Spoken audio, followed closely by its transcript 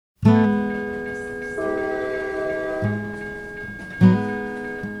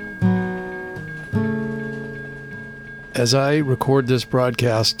As I record this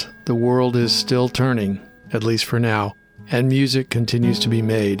broadcast, the world is still turning, at least for now, and music continues to be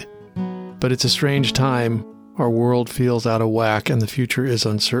made. But it's a strange time. Our world feels out of whack and the future is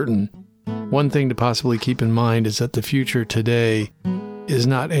uncertain. One thing to possibly keep in mind is that the future today is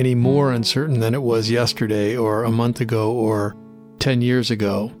not any more uncertain than it was yesterday or a month ago or 10 years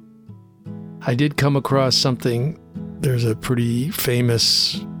ago. I did come across something. There's a pretty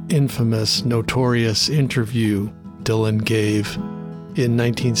famous, infamous, notorious interview Dylan gave in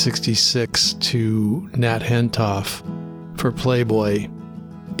 1966 to Nat Hentoff for Playboy.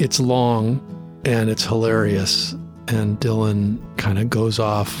 It's long and it's hilarious, and Dylan kind of goes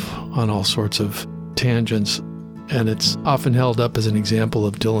off on all sorts of tangents, and it's often held up as an example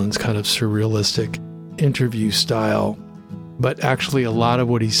of Dylan's kind of surrealistic interview style. But actually a lot of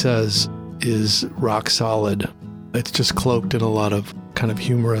what he says is rock solid. It's just cloaked in a lot of kind of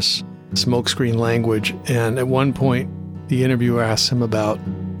humorous smokescreen language. And at one point, the interviewer asks him about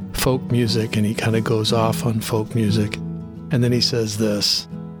folk music, and he kind of goes off on folk music. And then he says this: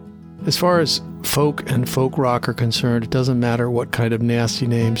 as far as folk and folk rock are concerned, it doesn't matter what kind of nasty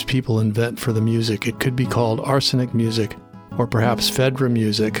names people invent for the music. It could be called arsenic music or perhaps Fedra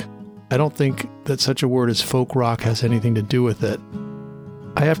music. I don't think that such a word as folk rock has anything to do with it.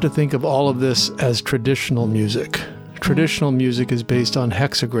 I have to think of all of this as traditional music. Traditional music is based on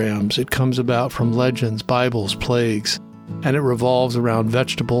hexagrams. It comes about from legends, Bibles, plagues, and it revolves around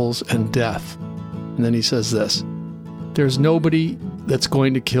vegetables and death. And then he says this: there's nobody that's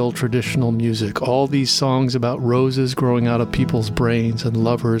going to kill traditional music. All these songs about roses growing out of people's brains and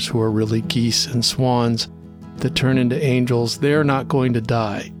lovers who are really geese and swans that turn into angels, they're not going to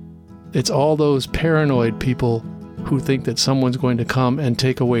die. It's all those paranoid people who think that someone's going to come and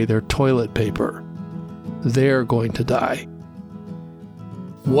take away their toilet paper. They're going to die.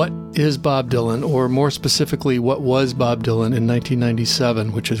 What is Bob Dylan, or more specifically, what was Bob Dylan in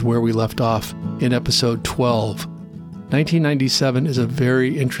 1997, which is where we left off in episode 12? 1997 is a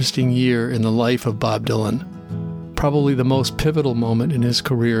very interesting year in the life of Bob Dylan. Probably the most pivotal moment in his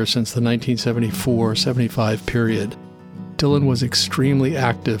career since the 1974-75 period. Dylan was extremely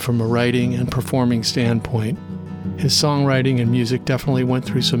active from a writing and performing standpoint. His songwriting and music definitely went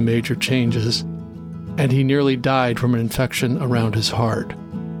through some major changes, and he nearly died from an infection around his heart.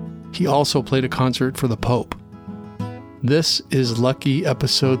 He also played a concert for the Pope. This is lucky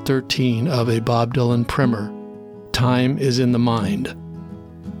episode 13 of a Bob Dylan primer. Time is in the Mind.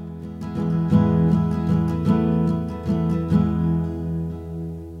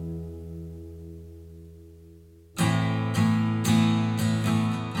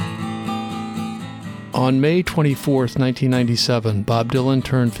 On May 24th, 1997, Bob Dylan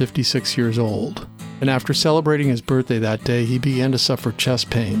turned 56 years old, and after celebrating his birthday that day, he began to suffer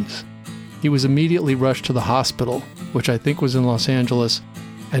chest pains. He was immediately rushed to the hospital, which I think was in Los Angeles,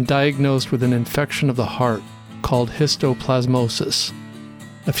 and diagnosed with an infection of the heart called histoplasmosis.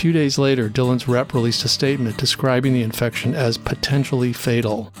 A few days later, Dylan's rep released a statement describing the infection as potentially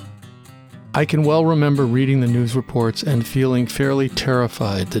fatal. I can well remember reading the news reports and feeling fairly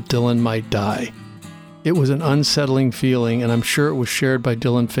terrified that Dylan might die. It was an unsettling feeling, and I'm sure it was shared by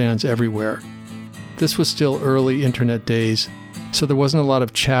Dylan fans everywhere. This was still early internet days, so there wasn't a lot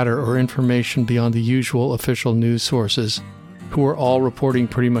of chatter or information beyond the usual official news sources, who were all reporting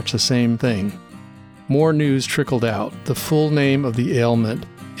pretty much the same thing. More news trickled out. The full name of the ailment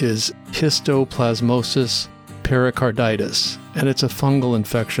is histoplasmosis pericarditis, and it's a fungal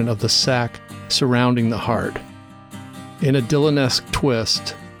infection of the sac surrounding the heart. In a Dylan-esque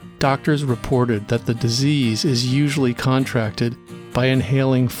twist, doctors reported that the disease is usually contracted by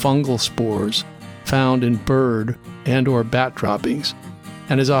inhaling fungal spores found in bird and or bat droppings,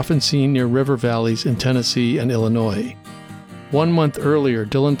 and is often seen near river valleys in Tennessee and Illinois. 1 month earlier,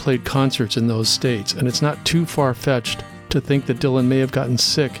 Dylan played concerts in those states, and it's not too far-fetched to think that Dylan may have gotten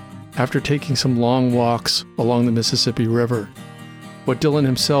sick after taking some long walks along the Mississippi River. What Dylan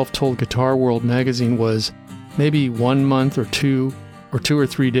himself told Guitar World magazine was, maybe 1 month or 2 or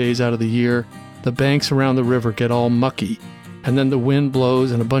 3 days out of the year, the banks around the river get all mucky, and then the wind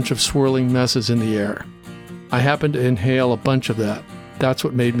blows and a bunch of swirling messes in the air. I happened to inhale a bunch of that. That's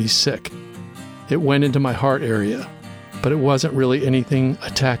what made me sick. It went into my heart area, but it wasn't really anything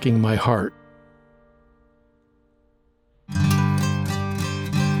attacking my heart.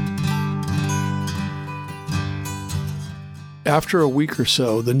 After a week or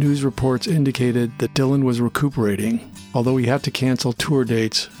so, the news reports indicated that Dylan was recuperating, although he had to cancel tour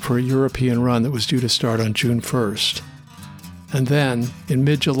dates for a European run that was due to start on June 1st. And then, in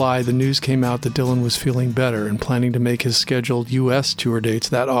mid-July, the news came out that Dylan was feeling better and planning to make his scheduled U.S. tour dates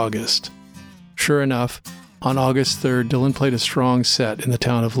that August. Sure enough, On August 3rd, Dylan played a strong set in the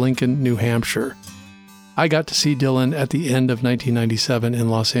town of Lincoln, New Hampshire. I got to see Dylan at the end of 1997 in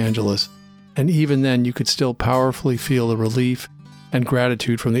Los Angeles, and even then you could still powerfully feel the relief and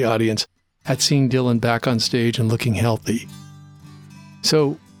gratitude from the audience at seeing Dylan back on stage and looking healthy.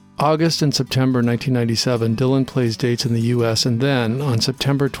 So, August and September 1997, Dylan plays dates in the U.S., and then, on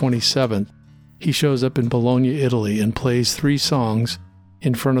September 27th, he shows up in Bologna, Italy, and plays 3 songs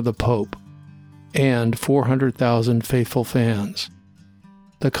in front of the Pope and 400,000 faithful fans.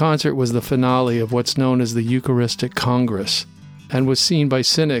 The concert was the finale of what's known as the Eucharistic Congress, and was seen by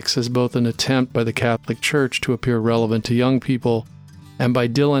cynics as both an attempt by the Catholic Church to appear relevant to young people, and by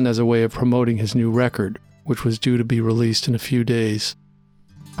Dylan as a way of promoting his new record, which was due to be released in a few days.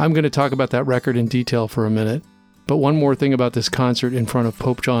 I'm going to talk about that record in detail for a minute, but one more thing about this concert in front of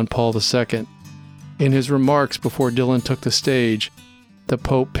Pope John Paul II. In his remarks before Dylan took the stage, the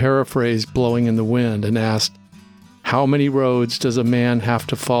Pope paraphrased Blowing in the Wind and asked, "How many roads does a man have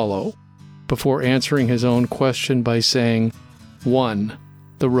to follow?" before answering his own question by saying, 1,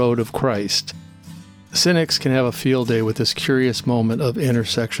 the road of Christ. Cynics can have a field day with this curious moment of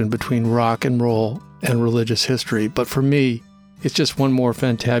intersection between rock and roll and religious history, but for me, it's just one more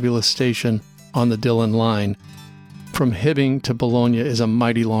fantabulous station on the Dylan line. From Hibbing to Bologna is a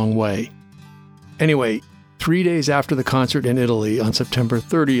mighty long way. Anyway, 3 days after the concert in Italy, on September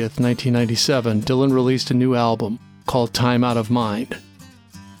 30th, 1997, Dylan released a new album called Time Out of Mind.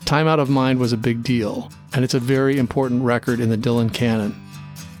 Time Out of Mind was a big deal, and it's a very important record in the Dylan canon.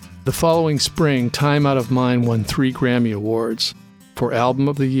 The following spring, Time Out of Mind won 3 Grammy Awards for Album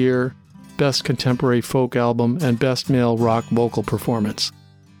of the Year, Best Contemporary Folk Album, and Best Male Rock Vocal Performance.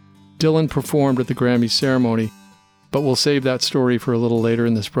 Dylan performed at the Grammy ceremony, but we'll save that story for a little later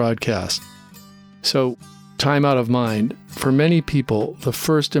in this broadcast. So, Time Out of Mind. For many people, the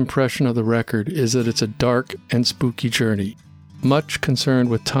first impression of the record is that it's a dark and spooky journey, much concerned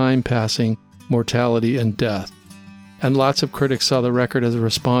with time passing, mortality, and death. And lots of critics saw the record as a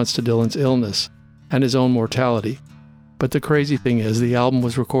response to Dylan's illness and his own mortality. But the crazy thing is, the album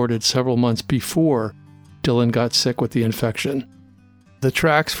was recorded several months before Dylan got sick with the infection. The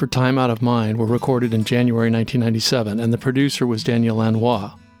tracks for Time Out of Mind were recorded in January 1997, and the producer was Daniel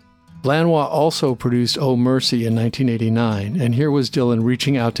Lanois. Lanois also produced Oh Mercy in 1989, and here was Dylan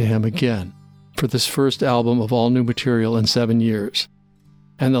reaching out to him again for this first album of all new material in 7 years.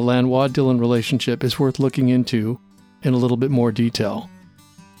 And the Lanois-Dylan relationship is worth looking into in a little bit more detail.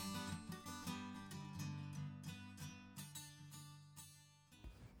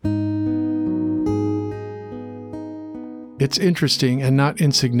 It's interesting and not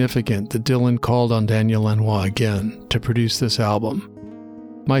insignificant that Dylan called on Daniel Lanois again to produce this album.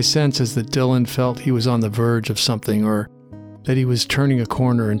 My sense is that Dylan felt he was on the verge of something, or that he was turning a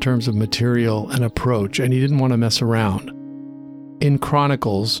corner in terms of material and approach, and he didn't want to mess around. In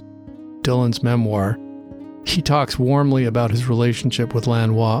Chronicles, Dylan's memoir, he talks warmly about his relationship with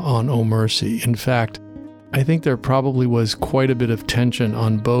Lanois on Oh Mercy. In fact, I think there probably was quite a bit of tension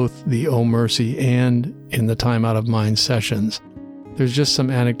on both the Oh Mercy and in the Time Out of Mind sessions. There's just some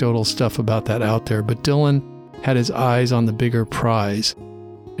anecdotal stuff about that out there, but Dylan had his eyes on the bigger prize,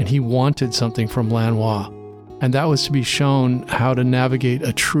 and he wanted something from Lanois, and that was to be shown how to navigate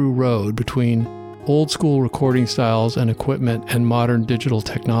a true road between old school recording styles and equipment and modern digital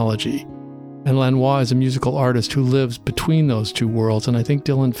technology. And Lanois is a musical artist who lives between those two worlds, and I think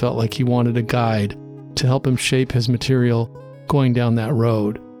Dylan felt like he wanted a guide to help him shape his material going down that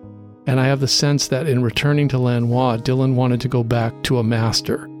road. And I have the sense that in returning to Lanois, Dylan wanted to go back to a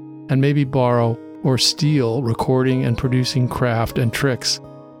master and maybe borrow or steal recording and producing craft and tricks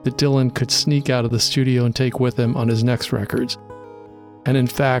that Dylan could sneak out of the studio and take with him on his next records. And in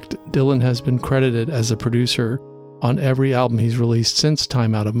fact, Dylan has been credited as a producer on every album he's released since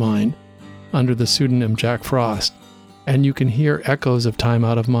Time Out of Mind under the pseudonym Jack Frost. And you can hear echoes of Time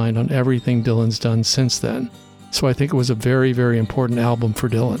Out of Mind on everything Dylan's done since then. So I think it was a very, very important album for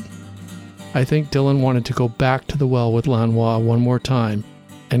Dylan. I think Dylan wanted to go back to the well with Lanois one more time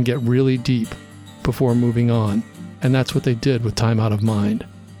and get really deep before moving on. And that's what they did with Time Out of Mind.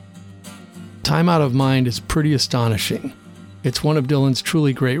 Time Out of Mind is pretty astonishing. It's one of Dylan's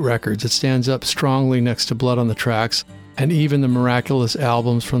truly great records. It stands up strongly next to Blood on the Tracks and even the miraculous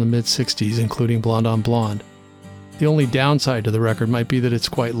albums from the mid-60s, including Blonde on Blonde. The only downside to the record might be that it's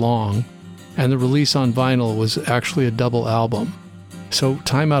quite long, and the release on vinyl was actually a double album. So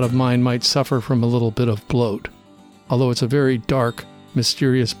Time Out of Mind might suffer from a little bit of bloat, although it's a very dark,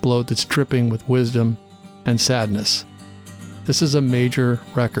 mysterious bloat that's dripping with wisdom and sadness. This is a major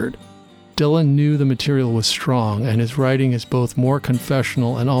record. Dylan knew the material was strong, and his writing is both more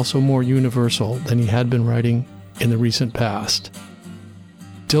confessional and also more universal than he had been writing in the recent past.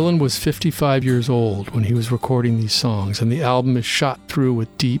 Dylan was 55 years old when he was recording these songs, and the album is shot through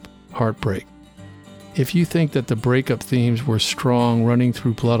with deep heartbreak. If you think that the breakup themes were strong, running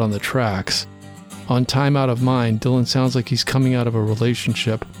through blood on the tracks, on Time Out of Mind, Dylan sounds like he's coming out of a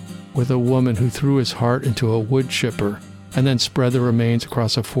relationship with a woman who threw his heart into a wood chipper and then spread the remains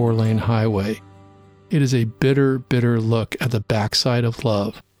across a 4-lane highway. It is a bitter, bitter look at the backside of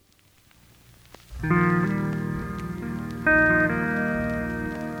love.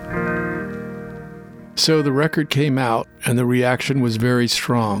 So the record came out, and the reaction was very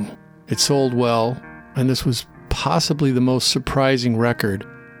strong. It sold well, and this was possibly the most surprising record,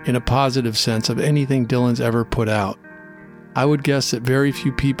 in a positive sense, of anything Dylan's ever put out. I would guess that very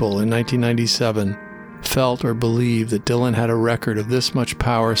few people in 1997 felt or believed that Dylan had a record of this much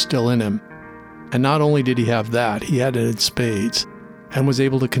power still in him. And not only did he have that, he had it in spades, and was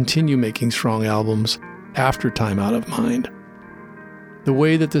able to continue making strong albums after Time Out of Mind. The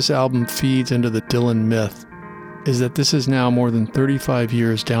way that this album feeds into the Dylan myth is that this is now more than 35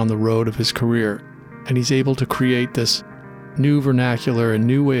 years down the road of his career, and he's able to create this new vernacular and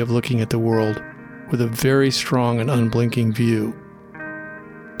new way of looking at the world with a very strong and unblinking view.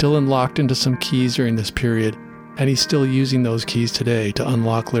 Dylan locked into some keys during this period, and he's still using those keys today to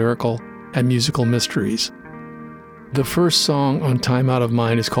unlock lyrical and musical mysteries. The first song on Time Out of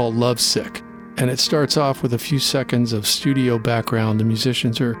Mind is called Lovesick, and it starts off with a few seconds of studio background. The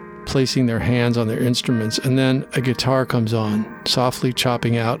musicians are placing their hands on their instruments, and then a guitar comes on, softly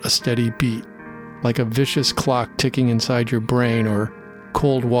chopping out a steady beat, like a vicious clock ticking inside your brain or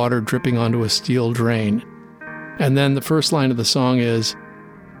cold water dripping onto a steel drain. And then the first line of the song is,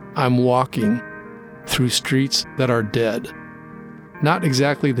 "I'm walking through streets that are dead." Not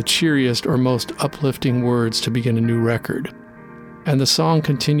exactly the cheeriest or most uplifting words to begin a new record. And the song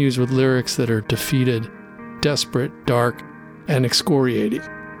continues with lyrics that are defeated, desperate, dark, and excoriating.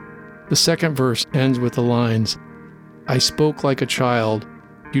 The second verse ends with the lines, "I spoke like a child,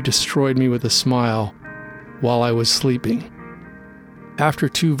 you destroyed me with a smile while I was sleeping." After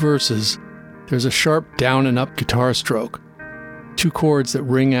 2 verses, there's a sharp down and up guitar stroke, 2 chords that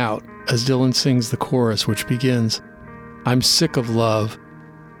ring out as Dylan sings the chorus, which begins, "I'm sick of love,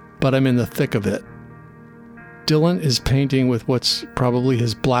 but I'm in the thick of it." Dylan is painting with what's probably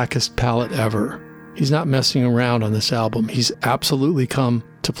his blackest palette ever. He's not messing around on this album. He's absolutely come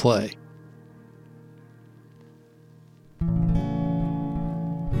to play.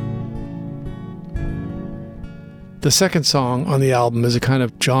 The second song on the album is a kind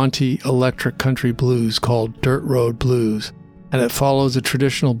of jaunty electric country blues called Dirt Road Blues, and it follows a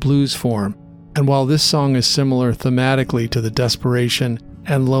traditional blues form. And while this song is similar thematically to the desperation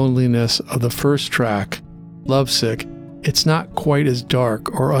and loneliness of the first track, Lovesick, it's not quite as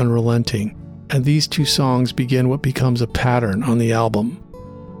dark or unrelenting, and these 2 songs begin what becomes a pattern on the album.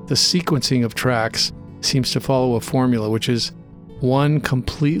 The sequencing of tracks seems to follow a formula, which is one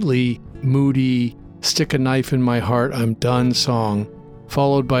completely moody, stick a knife in my heart, I'm done song,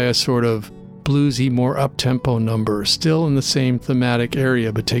 followed by a sort of bluesy, more up-tempo number, still in the same thematic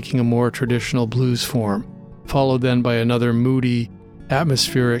area but taking a more traditional blues form, followed then by another moody,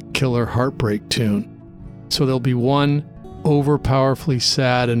 atmospheric killer heartbreak tune. So there'll be one over-powerfully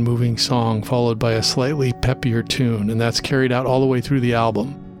sad and moving song followed by a slightly peppier tune, and that's carried out all the way through the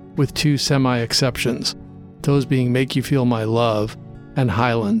album, with 2 semi-exceptions, those being Make You Feel My Love and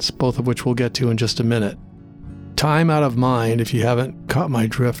Highlands, both of which we'll get to in just a minute. Time Out of Mind, if you haven't caught my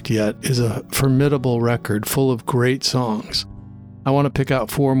drift yet, is a formidable record full of great songs. I want to pick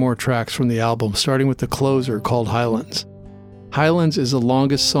out 4 more tracks from the album, starting with the closer called Highlands. Highlands is the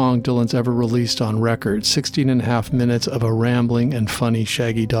longest song Dylan's ever released on record, 16.5 minutes of a rambling and funny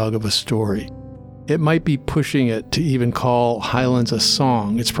shaggy dog of a story. It might be pushing it to even call Highlands a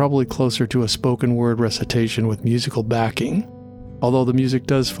song. It's probably closer to a spoken word recitation with musical backing, although the music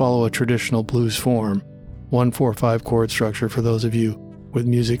does follow a traditional blues form, 1-4-5 chord structure for those of you with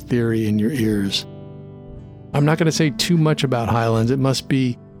music theory in your ears. I'm not going to say too much about Highlands. It must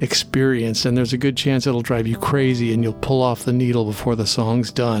be experienced, and there's a good chance it'll drive you crazy and you'll pull off the needle before the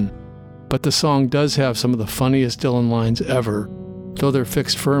song's done. But the song does have some of the funniest Dylan lines ever, though they're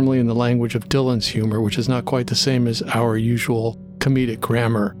fixed firmly in the language of Dylan's humor, which is not quite the same as our usual comedic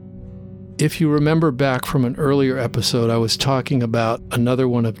grammar. If you remember back from an earlier episode, I was talking about another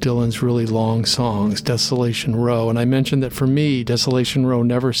one of Dylan's really long songs, Desolation Row, and I mentioned that for me, Desolation Row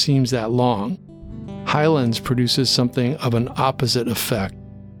never seems that long. Highlands produces something of an opposite effect.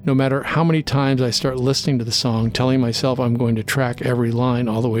 No matter how many times I start listening to the song, telling myself I'm going to track every line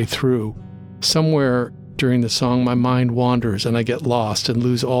all the way through, Somewhere during the song, my mind wanders and I get lost and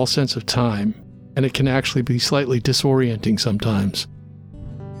lose all sense of time, and it can actually be slightly disorienting sometimes.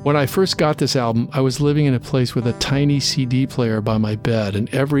 When I first got this album, I was living in a place with a tiny CD player by my bed, and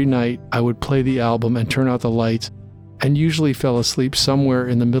every night I would play the album and turn out the lights, and usually fell asleep somewhere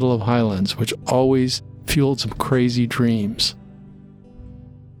in the middle of Highlands, which always fueled some crazy dreams.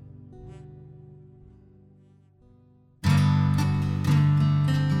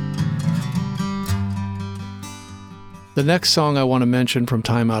 The next song I want to mention from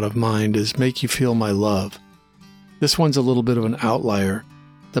Time Out of Mind is Make You Feel My Love. This one's a little bit of an outlier.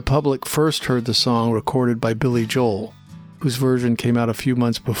 The public first heard the song recorded by Billy Joel, whose version came out a few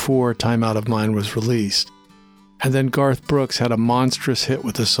months before Time Out of Mind was released. And then Garth Brooks had a monstrous hit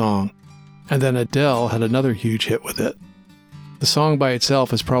with the song, and then Adele had another huge hit with it. The song by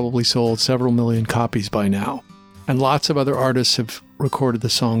itself has probably sold several million copies by now, and lots of other artists have recorded the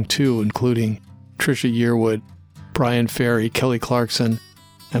song too, including Trisha Yearwood, Brian Ferry, Kelly Clarkson,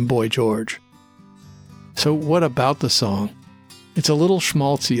 and Boy George. So what about the song? It's a little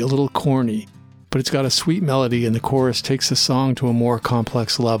schmaltzy, a little corny, but it's got a sweet melody and the chorus takes the song to a more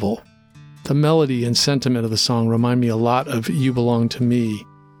complex level. The melody and sentiment of the song remind me a lot of You Belong to Me,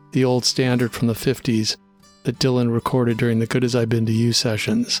 the old standard from the 50s that Dylan recorded during the Good As I've Been to You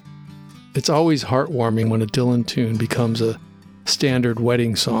sessions. It's always heartwarming when a Dylan tune becomes a standard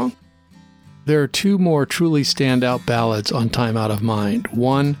wedding song. There are two more truly standout ballads on Time Out of Mind.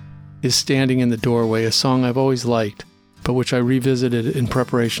 One is Standing in the Doorway, a song I've always liked, but which I revisited in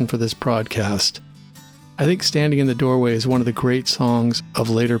preparation for this broadcast. I think Standing in the Doorway is one of the great songs of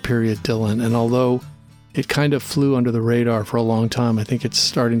later period Dylan, and although it kind of flew under the radar for a long time, I think it's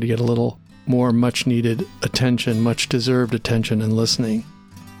starting to get a little more much-needed attention, much-deserved attention and listening.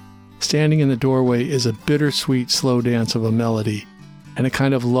 Standing in the Doorway is a bittersweet slow dance of a melody, and it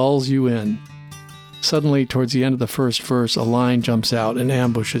kind of lulls you in. Suddenly, towards the end of the first verse, a line jumps out and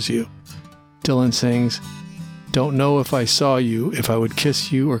ambushes you. Dylan sings, "Don't know if I saw you, if I would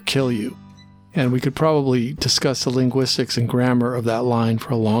kiss you or kill you." And we could probably discuss the linguistics and grammar of that line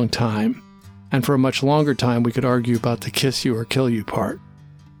for a long time. And for a much longer time, we could argue about the kiss you or kill you part.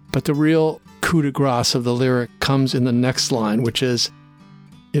 But the real coup de grace of the lyric comes in the next line, which is,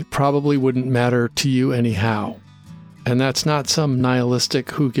 "It probably wouldn't matter to you anyhow." And that's not some nihilistic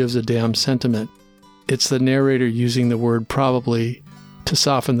who gives a damn sentiment. It's the narrator using the word probably to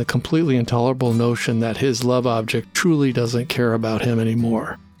soften the completely intolerable notion that his love object truly doesn't care about him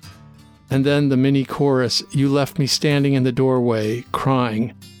anymore. And then the mini chorus, "You left me standing in the doorway,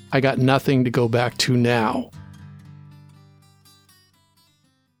 crying, I got nothing to go back to now."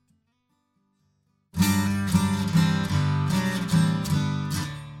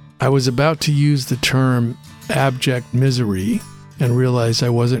 I was about to use the term abject misery and realized I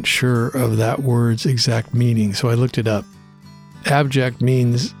wasn't sure of that word's exact meaning, so I looked it up. Abject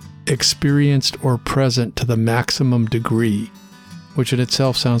means experienced or present to the maximum degree, which in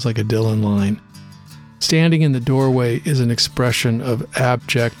itself sounds like a Dylan line. Standing in the doorway is an expression of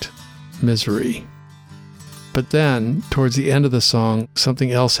abject misery. But then, towards the end of the song,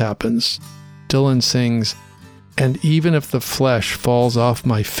 something else happens. Dylan sings, "And even if the flesh falls off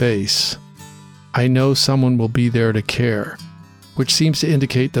my face, I know someone will be there to care," which seems to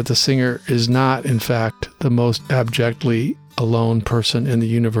indicate that the singer is not, in fact, the most abjectly alone person in the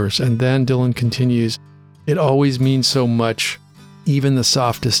universe. And then Dylan continues, "It always means so much, even the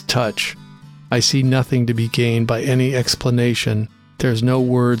softest touch. I see nothing to be gained by any explanation. There's no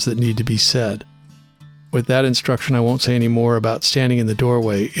words that need to be said." With that instruction, I won't say any more about Standing in the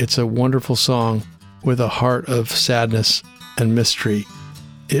Doorway. It's a wonderful song with a heart of sadness and mystery.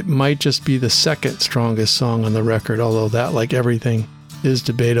 It might just be the second strongest song on the record, although that, like everything, is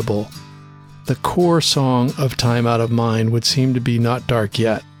debatable. The core song of Time Out of Mind would seem to be Not Dark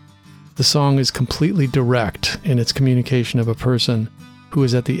Yet. The song is completely direct in its communication of a person who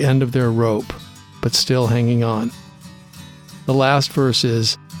is at the end of their rope, but still hanging on. The last verse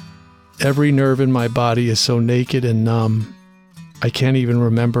is, "Every nerve in my body is so naked and numb, I can't even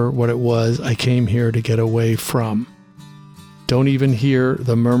remember what it was I came here to get away from. Don't even hear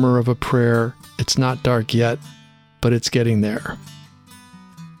the murmur of a prayer. It's not dark yet, but it's getting there."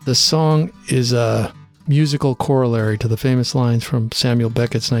 The song is a musical corollary to the famous lines from Samuel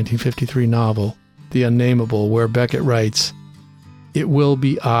Beckett's 1953 novel, The Unnameable, where Beckett writes, "It will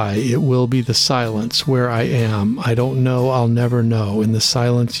be I, it will be the silence where I am. I don't know, I'll never know. In the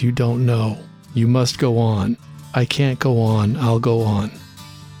silence you don't know. You must go on. I can't go on, I'll go on."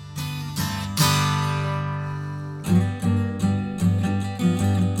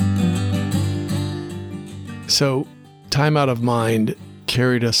 So, Time Out of Mind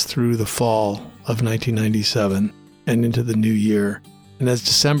carried us through the fall of 1997 and into the new year. And as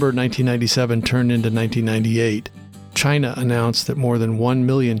December 1997 turned into 1998, China announced that more than 1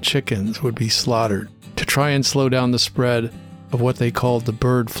 million chickens would be slaughtered to try and slow down the spread of what they called the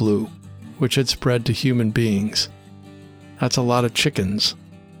bird flu, which had spread to human beings. That's a lot of chickens.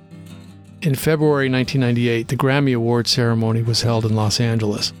 In February 1998, the Grammy Awards ceremony was held in Los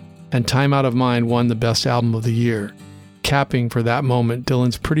Angeles, and Time Out of Mind won the Best Album of the Year, capping for that moment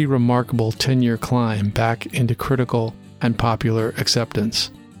Dylan's pretty remarkable 10-year climb back into critical and popular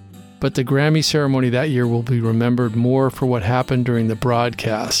acceptance. But the Grammy ceremony that year will be remembered more for what happened during the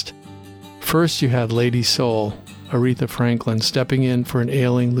broadcast. First, you had Lady Soul, Aretha Franklin, stepping in for an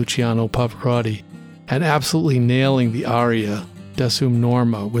ailing Luciano Pavarotti and absolutely nailing the aria Desum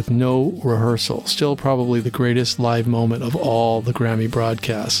Norma with no rehearsal, still probably the greatest live moment of all the Grammy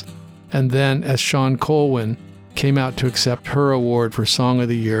broadcasts. And then, as Sean Colwyn came out to accept her award for Song of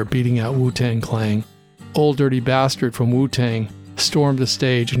the Year, beating out Wu-Tang Clan, Old Dirty Bastard from Wu-Tang stormed the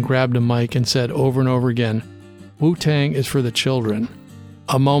stage and grabbed a mic and said over and over again, "Wu-Tang is for the children,"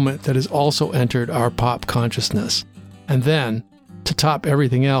 a moment that has also entered our pop consciousness. And then, to top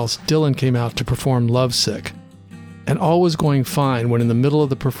everything else, Dylan came out to perform Lovesick. And all was going fine when in the middle of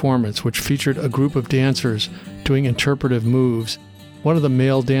the performance, which featured a group of dancers doing interpretive moves, one of the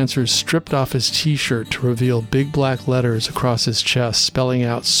male dancers stripped off his t-shirt to reveal big black letters across his chest spelling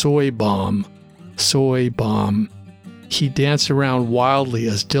out "Soy Bomb." Soy Bomb. He danced around wildly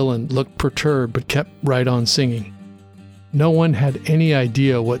as Dylan looked perturbed but kept right on singing. No one had any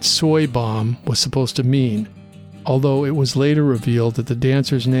idea what Soy Bomb was supposed to mean, although it was later revealed that the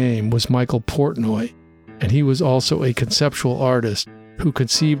dancer's name was Michael Portnoy, and he was also a conceptual artist who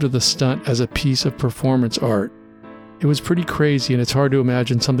conceived of the stunt as a piece of performance art. It was pretty crazy, and it's hard to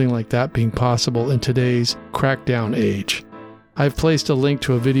imagine something like that being possible in today's crackdown age. I've placed a link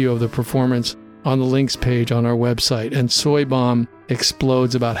to a video of the performance on the links page on our website, and Soy Bomb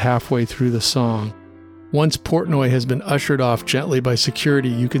explodes about halfway through the song. Once Portnoy has been ushered off gently by security,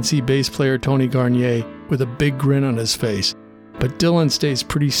 you can see bass player Tony Garnier with a big grin on his face. But Dylan stays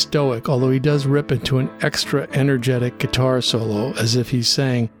pretty stoic, although he does rip into an extra energetic guitar solo as if he's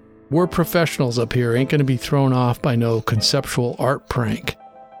saying, "We're professionals up here, ain't gonna be thrown off by no conceptual art prank."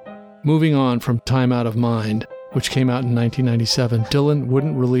 Moving on from Time Out of Mind, which came out in 1997, Dylan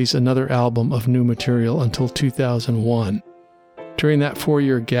wouldn't release another album of new material until 2001. During that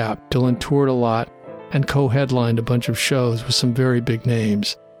 4-year gap, Dylan toured a lot and co-headlined a bunch of shows with some very big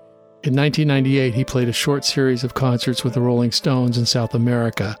names. In 1998, he played a short series of concerts with the Rolling Stones in South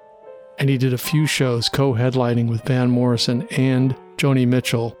America, and he did a few shows co-headlining with Van Morrison and Joni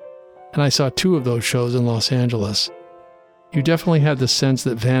Mitchell, and I saw 2 of those shows in Los Angeles. You definitely had the sense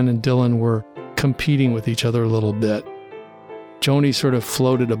that Van and Dylan were competing with each other a little bit. Joni sort of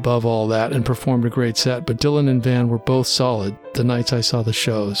floated above all that and performed a great set, but Dylan and Van were both solid the nights I saw the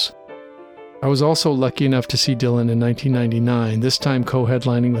shows. I was also lucky enough to see Dylan in 1999, this time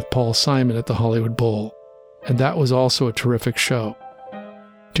co-headlining with Paul Simon at the Hollywood Bowl, and that was also a terrific show.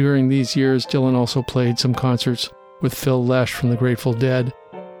 During these years, Dylan also played some concerts with Phil Lesh from the Grateful Dead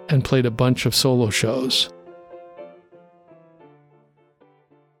and played a bunch of solo shows.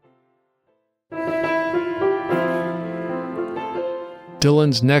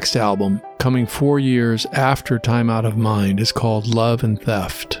 Dylan's next album, coming 4 years after Time Out of Mind, is called Love and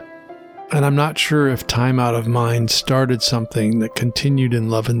Theft. And I'm not sure if Time Out of Mind started something that continued in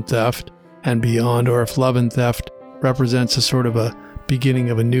Love and Theft and beyond, or if Love and Theft represents a sort of a beginning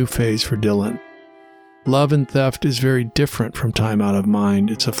of a new phase for Dylan. Love and Theft is very different from Time Out of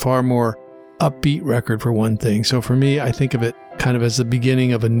Mind. It's a far more upbeat record for one thing. So for me, I think of it kind of as the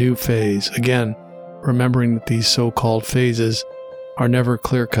beginning of a new phase. Again, remembering that these so-called phases are never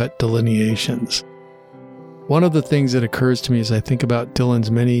clear-cut delineations. One of the things that occurs to me as I think about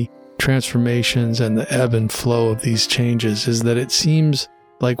Dylan's many transformations and the ebb and flow of these changes is that it seems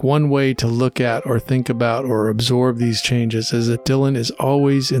like one way to look at or think about or absorb these changes is that Dylan is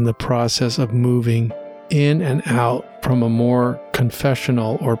always in the process of moving in and out from a more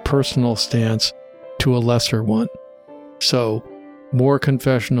confessional or personal stance to a lesser one. So, more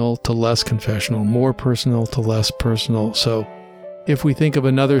confessional to less confessional, more personal to less personal. So, if we think of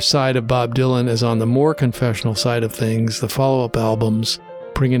another side of Bob Dylan as on the more confessional side of things, the follow-up albums,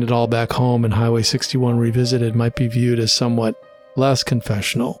 Bringing It All Back Home and Highway 61 Revisited, might be viewed as somewhat less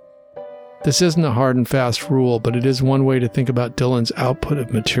confessional. This isn't a hard and fast rule, but it is one way to think about Dylan's output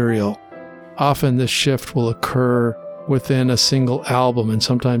of material. Often this shift will occur within a single album and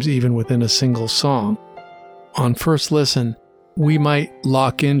sometimes even within a single song. On first listen, we might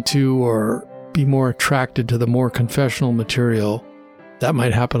lock into or be more attracted to the more confessional material, that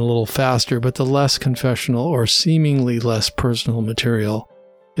might happen a little faster, but the less confessional or seemingly less personal material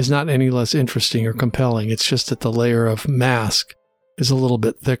is not any less interesting or compelling. It's just that the layer of mask is a little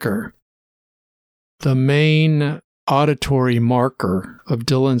bit thicker. The main auditory marker of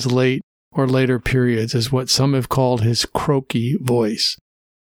Dylan's late or later periods is what some have called his croaky voice.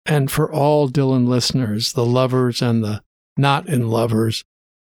 And for all Dylan listeners, the lovers and the not-in-lovers,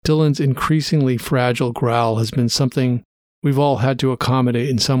 Dylan's increasingly fragile growl has been something we've all had to accommodate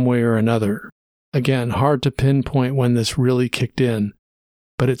in some way or another. Again, hard to pinpoint when this really kicked in,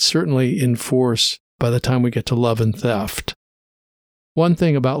 but it's certainly in force by the time we get to Love and Theft. One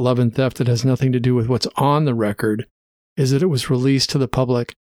thing about Love and Theft that has nothing to do with what's on the record is that it was released to the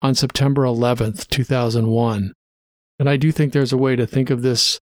public on September 11th, 2001. And I do think there's a way to think of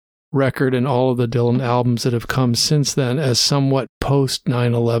this record and all of the Dylan albums that have come since then as somewhat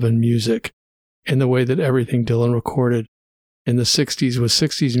post-9/11 music, in the way that everything Dylan recorded in the 60s was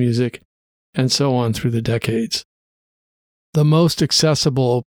 60s music, and so on through the decades. The most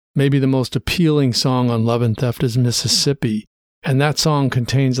accessible, maybe the most appealing song on Love and Theft is Mississippi, and that song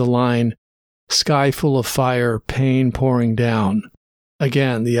contains a line, "Sky full of fire, pain pouring down."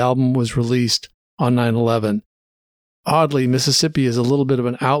 Again, the album was released on 9/11. Oddly, Mississippi is a little bit of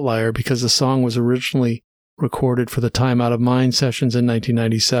an outlier because the song was originally recorded for the Time Out of Mind sessions in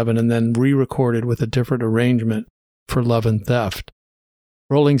 1997 and then re-recorded with a different arrangement for Love and Theft.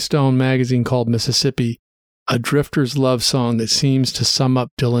 Rolling Stone magazine called Mississippi a drifter's love song that seems to sum up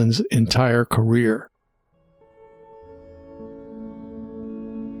Dylan's entire career.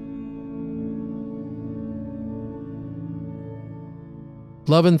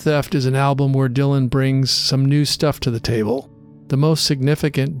 Love and Theft is an album where Dylan brings some new stuff to the table, the most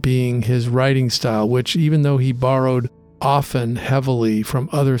significant being his writing style, which, even though he borrowed often heavily from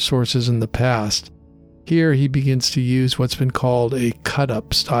other sources in the past, here he begins to use what's been called a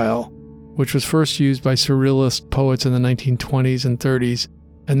cut-up style, which was first used by surrealist poets in the 1920s and 30s,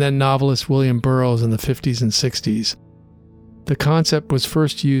 and then novelist William Burroughs in the 50s and 60s. The concept was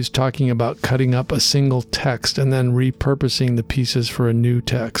first used talking about cutting up a single text and then repurposing the pieces for a new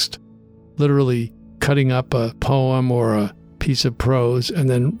text. Literally cutting up a poem or a piece of prose and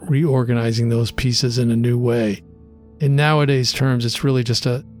then reorganizing those pieces in a new way. In nowadays terms, it's really just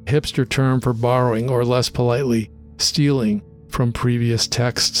a hipster term for borrowing, or less politely, stealing from previous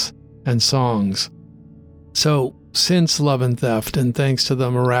texts and songs. So, since Love and Theft, and thanks to the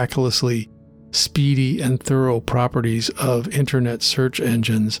miraculously speedy and thorough properties of internet search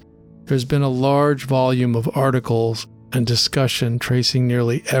engines, there's been a large volume of articles and discussion tracing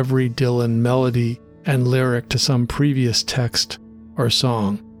nearly every Dylan melody and lyric to some previous text or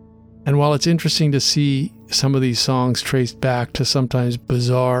song. And while it's interesting to see some of these songs traced back to sometimes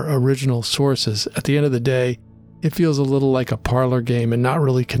bizarre original sources, at the end of the day, it feels a little like a parlor game and not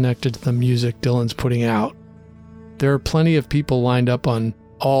really connected to the music Dylan's putting out. There are plenty of people lined up on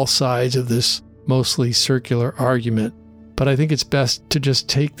all sides of this mostly circular argument, but I think it's best to just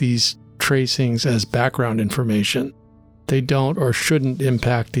take these tracings as background information. They don't or shouldn't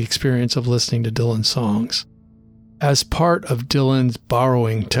impact the experience of listening to Dylan songs. As part of Dylan's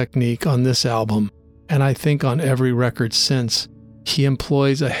borrowing technique on this album, and I think on every record since, he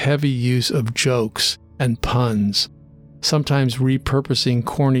employs a heavy use of jokes and puns, sometimes repurposing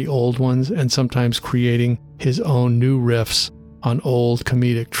corny old ones and sometimes creating his own new riffs on old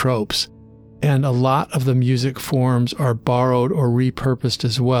comedic tropes. And a lot of the music forms are borrowed or repurposed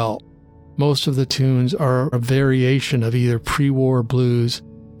as well. Most of the tunes are a variation of either pre-war blues,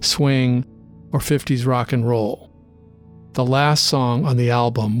 swing, or 50s rock and roll. The last song on the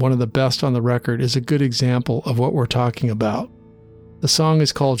album, one of the best on the record, is a good example of what we're talking about. The song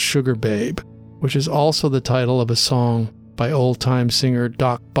is called Sugar Babe, which is also the title of a song by old-time singer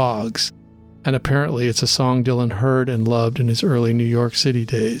Doc Boggs, and apparently it's a song Dylan heard and loved in his early New York City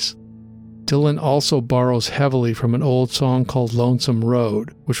days. Dylan also borrows heavily from an old song called Lonesome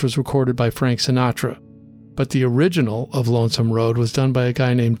Road, which was recorded by Frank Sinatra, but the original of Lonesome Road was done by a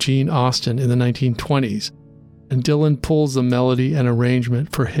guy named Gene Austin in the 1920s, and Dylan pulls the melody and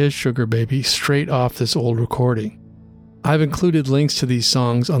arrangement for his Sugar Baby straight off this old recording. I've included links to these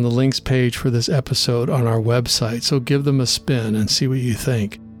songs on the links page for this episode on our website, so give them a spin and see what you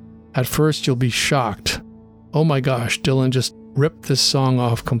think. At first, you'll be shocked. Oh my gosh, Dylan just ripped this song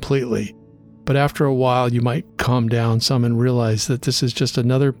off completely. But after a while, you might calm down some and realize that this is just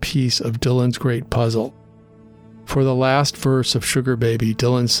another piece of Dylan's great puzzle. For the last verse of Sugar Baby,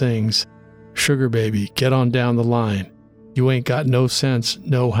 Dylan sings, "Sugar baby, get on down the line. You ain't got no sense,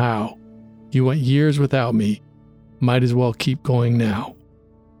 no how. You went years without me. Might as well keep going now."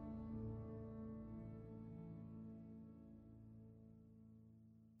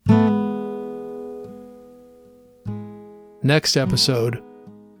 next episode,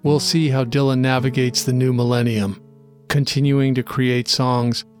 we'll see how Dylan navigates the new millennium, continuing to create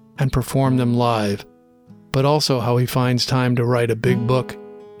songs and perform them live, but also how he finds time to write a big book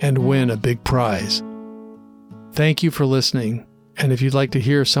and win a big prize. Thank you for listening, and if you'd like to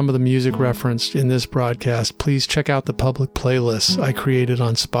hear some of the music referenced in this broadcast, please check out the public playlists I created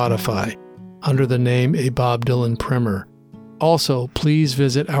on Spotify under the name A Bob Dylan Primer. Also, please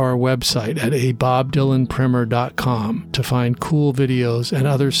visit our website at abobdylanprimer.com to find cool videos and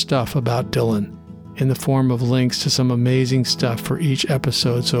other stuff about Dylan, in the form of links to some amazing stuff for each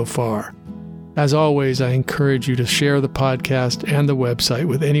episode so far. As always, I encourage you to share the podcast and the website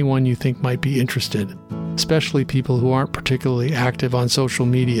with anyone you think might be interested, especially people who aren't particularly active on social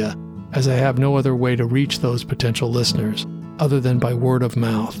media, as I have no other way to reach those potential listeners other than by word of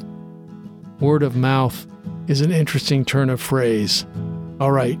mouth. Word of mouth is an interesting turn of phrase.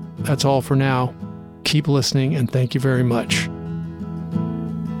 All right, that's all for now. Keep listening, and thank you very much.